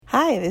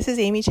Hi, this is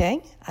Amy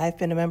Chang. I've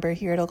been a member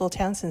here at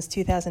Ogletown since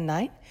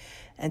 2009,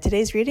 and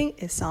today's reading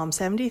is Psalm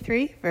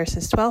 73,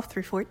 verses 12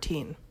 through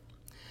 14.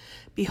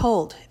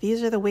 Behold,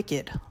 these are the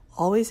wicked.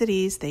 Always at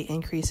ease they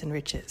increase in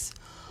riches.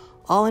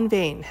 All in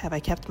vain have I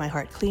kept my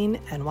heart clean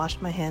and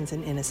washed my hands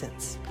in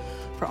innocence.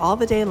 For all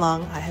the day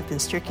long I have been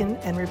stricken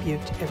and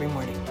rebuked every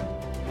morning.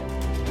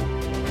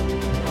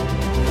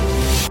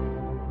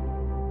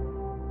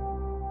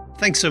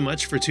 Thanks so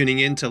much for tuning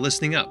in to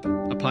Listening Up,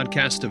 a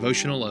podcast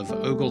devotional of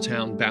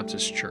Ogletown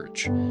Baptist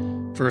Church.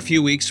 For a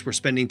few weeks, we're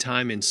spending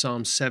time in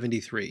Psalm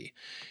 73,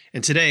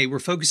 and today we're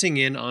focusing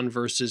in on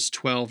verses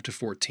 12 to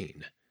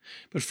 14.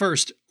 But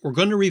first, we're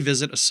going to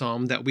revisit a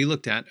psalm that we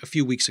looked at a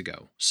few weeks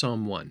ago,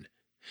 Psalm 1.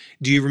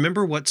 Do you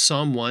remember what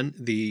Psalm 1,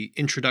 the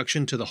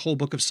introduction to the whole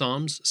book of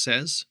Psalms,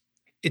 says?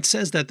 It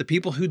says that the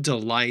people who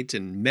delight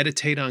and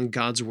meditate on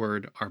God's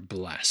word are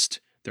blessed.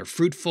 They're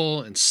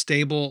fruitful and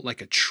stable like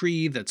a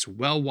tree that's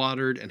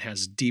well-watered and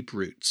has deep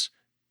roots.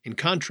 In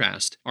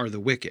contrast are the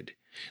wicked.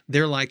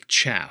 They're like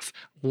chaff,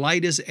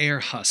 light as air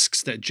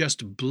husks that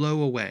just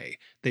blow away.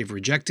 They've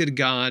rejected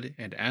God,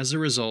 and as a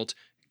result,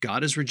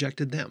 God has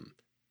rejected them.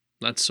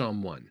 That's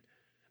Psalm 1.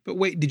 But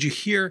wait, did you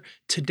hear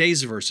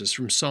today's verses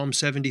from Psalm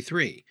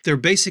 73? They're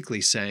basically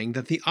saying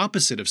that the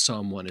opposite of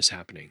Psalm 1 is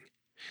happening.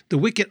 The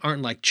wicked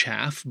aren't like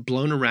chaff,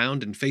 blown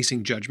around and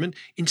facing judgment.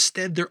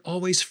 Instead, they're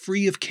always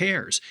free of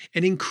cares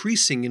and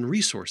increasing in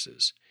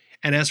resources.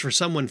 And as for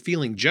someone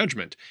feeling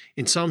judgment,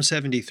 in Psalm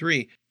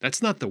 73,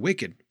 that's not the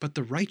wicked, but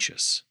the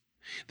righteous.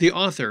 The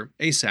author,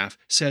 Asaph,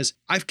 says,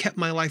 I've kept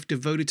my life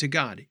devoted to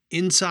God,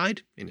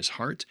 inside, in his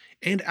heart,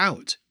 and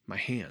out, my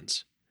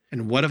hands.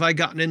 And what have I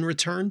gotten in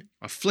return?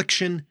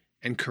 Affliction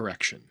and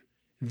correction.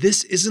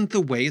 This isn't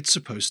the way it's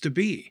supposed to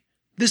be.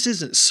 This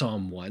isn't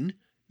Psalm 1.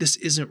 This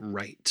isn't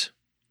right.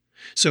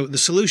 So the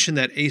solution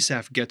that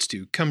Asaph gets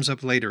to comes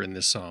up later in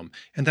this psalm,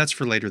 and that's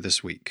for later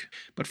this week.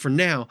 But for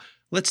now,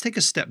 let's take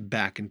a step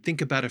back and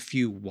think about a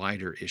few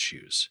wider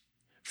issues.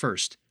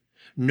 First,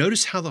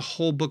 notice how the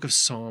whole book of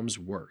Psalms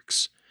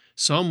works.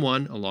 Psalm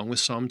 1, along with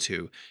Psalm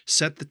 2,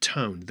 set the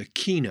tone, the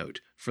keynote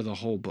for the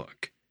whole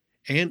book.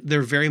 And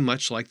they're very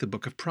much like the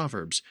book of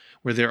Proverbs,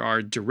 where there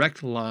are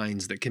direct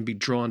lines that can be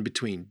drawn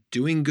between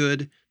doing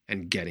good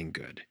and getting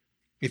good.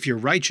 If you're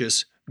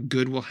righteous,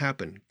 good will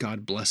happen.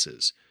 God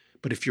blesses.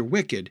 But if you're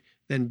wicked,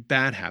 then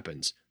bad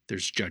happens.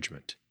 There's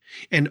judgment.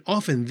 And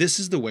often this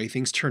is the way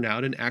things turn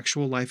out in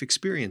actual life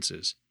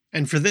experiences.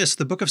 And for this,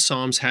 the book of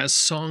Psalms has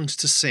songs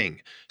to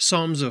sing,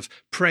 psalms of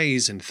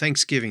praise and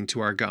thanksgiving to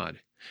our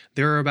God.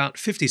 There are about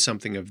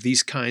 50-something of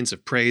these kinds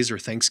of praise or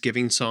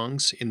thanksgiving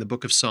songs in the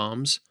book of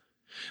Psalms.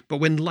 But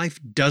when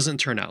life doesn't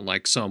turn out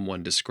like Psalm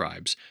 1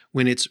 describes,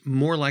 when it's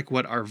more like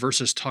what our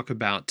verses talk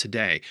about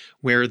today,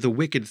 where the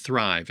wicked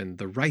thrive and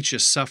the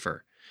righteous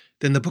suffer,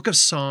 then the book of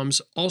Psalms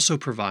also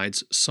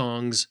provides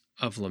songs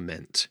of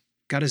lament.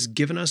 God has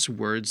given us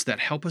words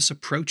that help us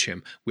approach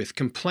Him with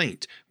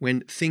complaint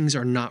when things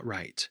are not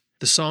right.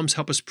 The Psalms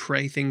help us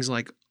pray things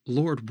like,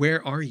 Lord,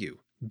 where are you?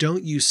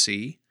 Don't you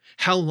see?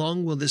 How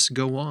long will this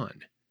go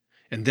on?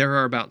 And there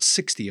are about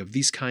 60 of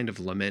these kind of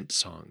lament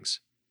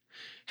songs.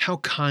 How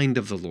kind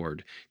of the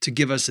Lord to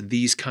give us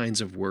these kinds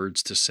of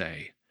words to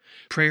say.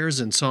 Prayers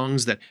and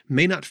songs that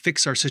may not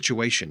fix our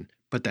situation,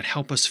 but that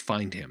help us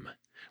find Him,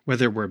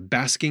 whether we're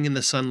basking in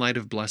the sunlight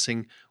of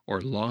blessing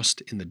or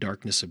lost in the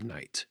darkness of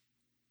night.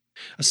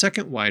 A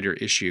second wider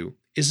issue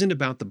isn't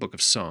about the book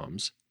of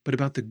Psalms, but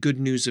about the good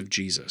news of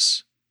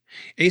Jesus.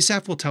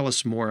 Asaph will tell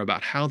us more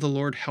about how the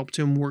Lord helped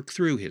him work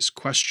through his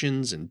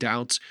questions and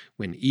doubts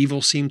when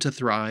evil seemed to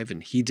thrive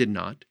and he did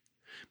not.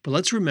 But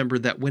let's remember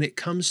that when it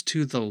comes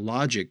to the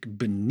logic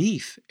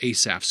beneath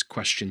Asaph's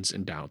questions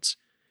and doubts,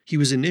 he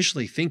was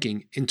initially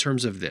thinking in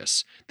terms of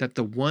this, that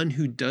the one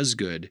who does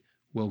good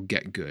will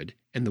get good,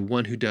 and the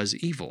one who does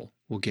evil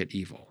will get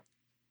evil.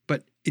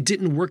 But it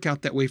didn't work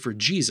out that way for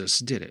Jesus,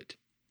 did it?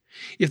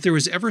 If there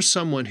was ever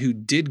someone who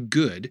did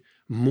good,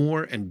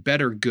 more and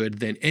better good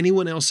than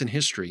anyone else in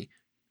history,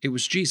 it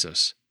was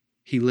Jesus.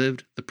 He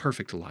lived the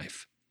perfect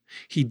life.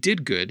 He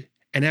did good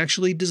and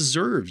actually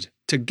deserved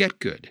to get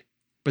good.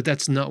 But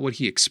that's not what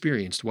he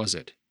experienced, was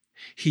it?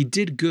 He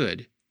did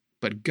good,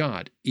 but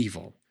got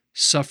evil,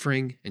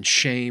 suffering and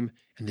shame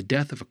and the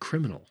death of a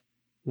criminal.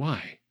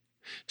 Why?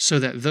 So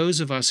that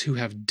those of us who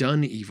have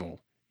done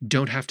evil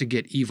don't have to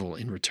get evil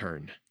in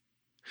return.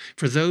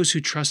 For those who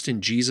trust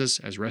in Jesus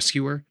as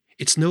rescuer,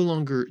 it's no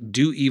longer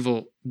do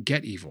evil,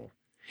 get evil.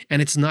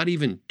 And it's not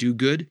even do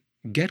good,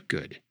 get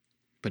good.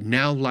 But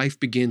now life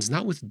begins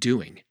not with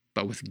doing,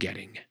 but with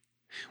getting.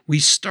 We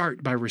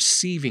start by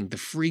receiving the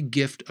free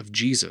gift of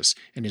Jesus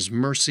and His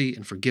mercy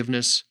and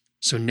forgiveness.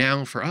 So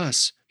now for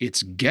us,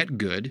 it's get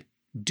good,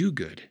 do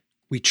good.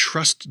 We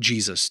trust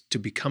Jesus to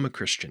become a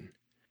Christian,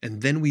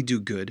 and then we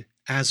do good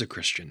as a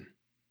Christian.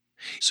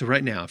 So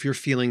right now, if you're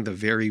feeling the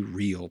very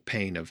real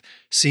pain of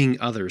seeing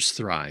others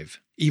thrive,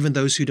 even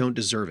those who don't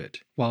deserve it,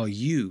 while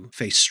you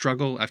face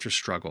struggle after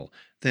struggle,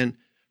 then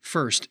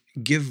first,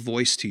 give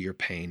voice to your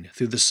pain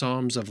through the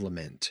Psalms of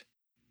lament.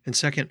 And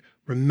second,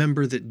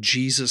 remember that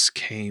Jesus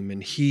came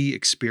and he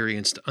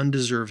experienced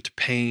undeserved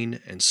pain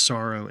and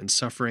sorrow and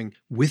suffering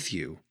with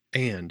you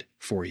and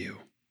for you.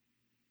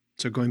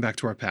 So going back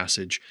to our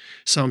passage,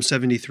 Psalm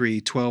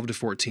 73,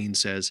 12-14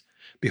 says,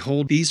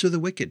 "Behold, these are the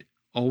wicked,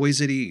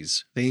 always at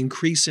ease. They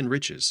increase in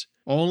riches.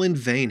 All in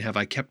vain have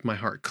I kept my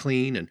heart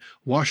clean and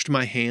washed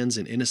my hands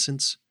in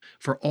innocence.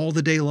 For all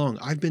the day long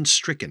I've been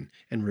stricken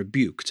and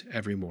rebuked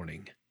every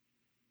morning."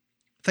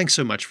 Thanks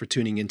so much for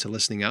tuning in to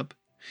Listening Up.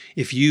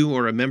 If you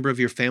or a member of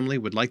your family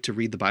would like to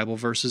read the Bible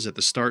verses at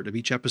the start of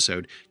each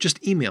episode,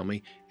 just email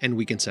me and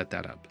we can set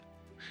that up.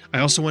 I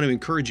also want to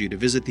encourage you to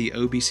visit the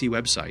OBC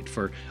website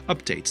for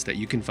updates that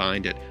you can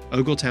find at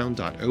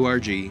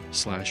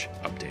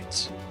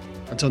ogletown.org/updates.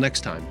 Until next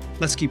time,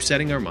 let's keep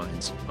setting our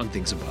minds on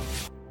things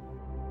above.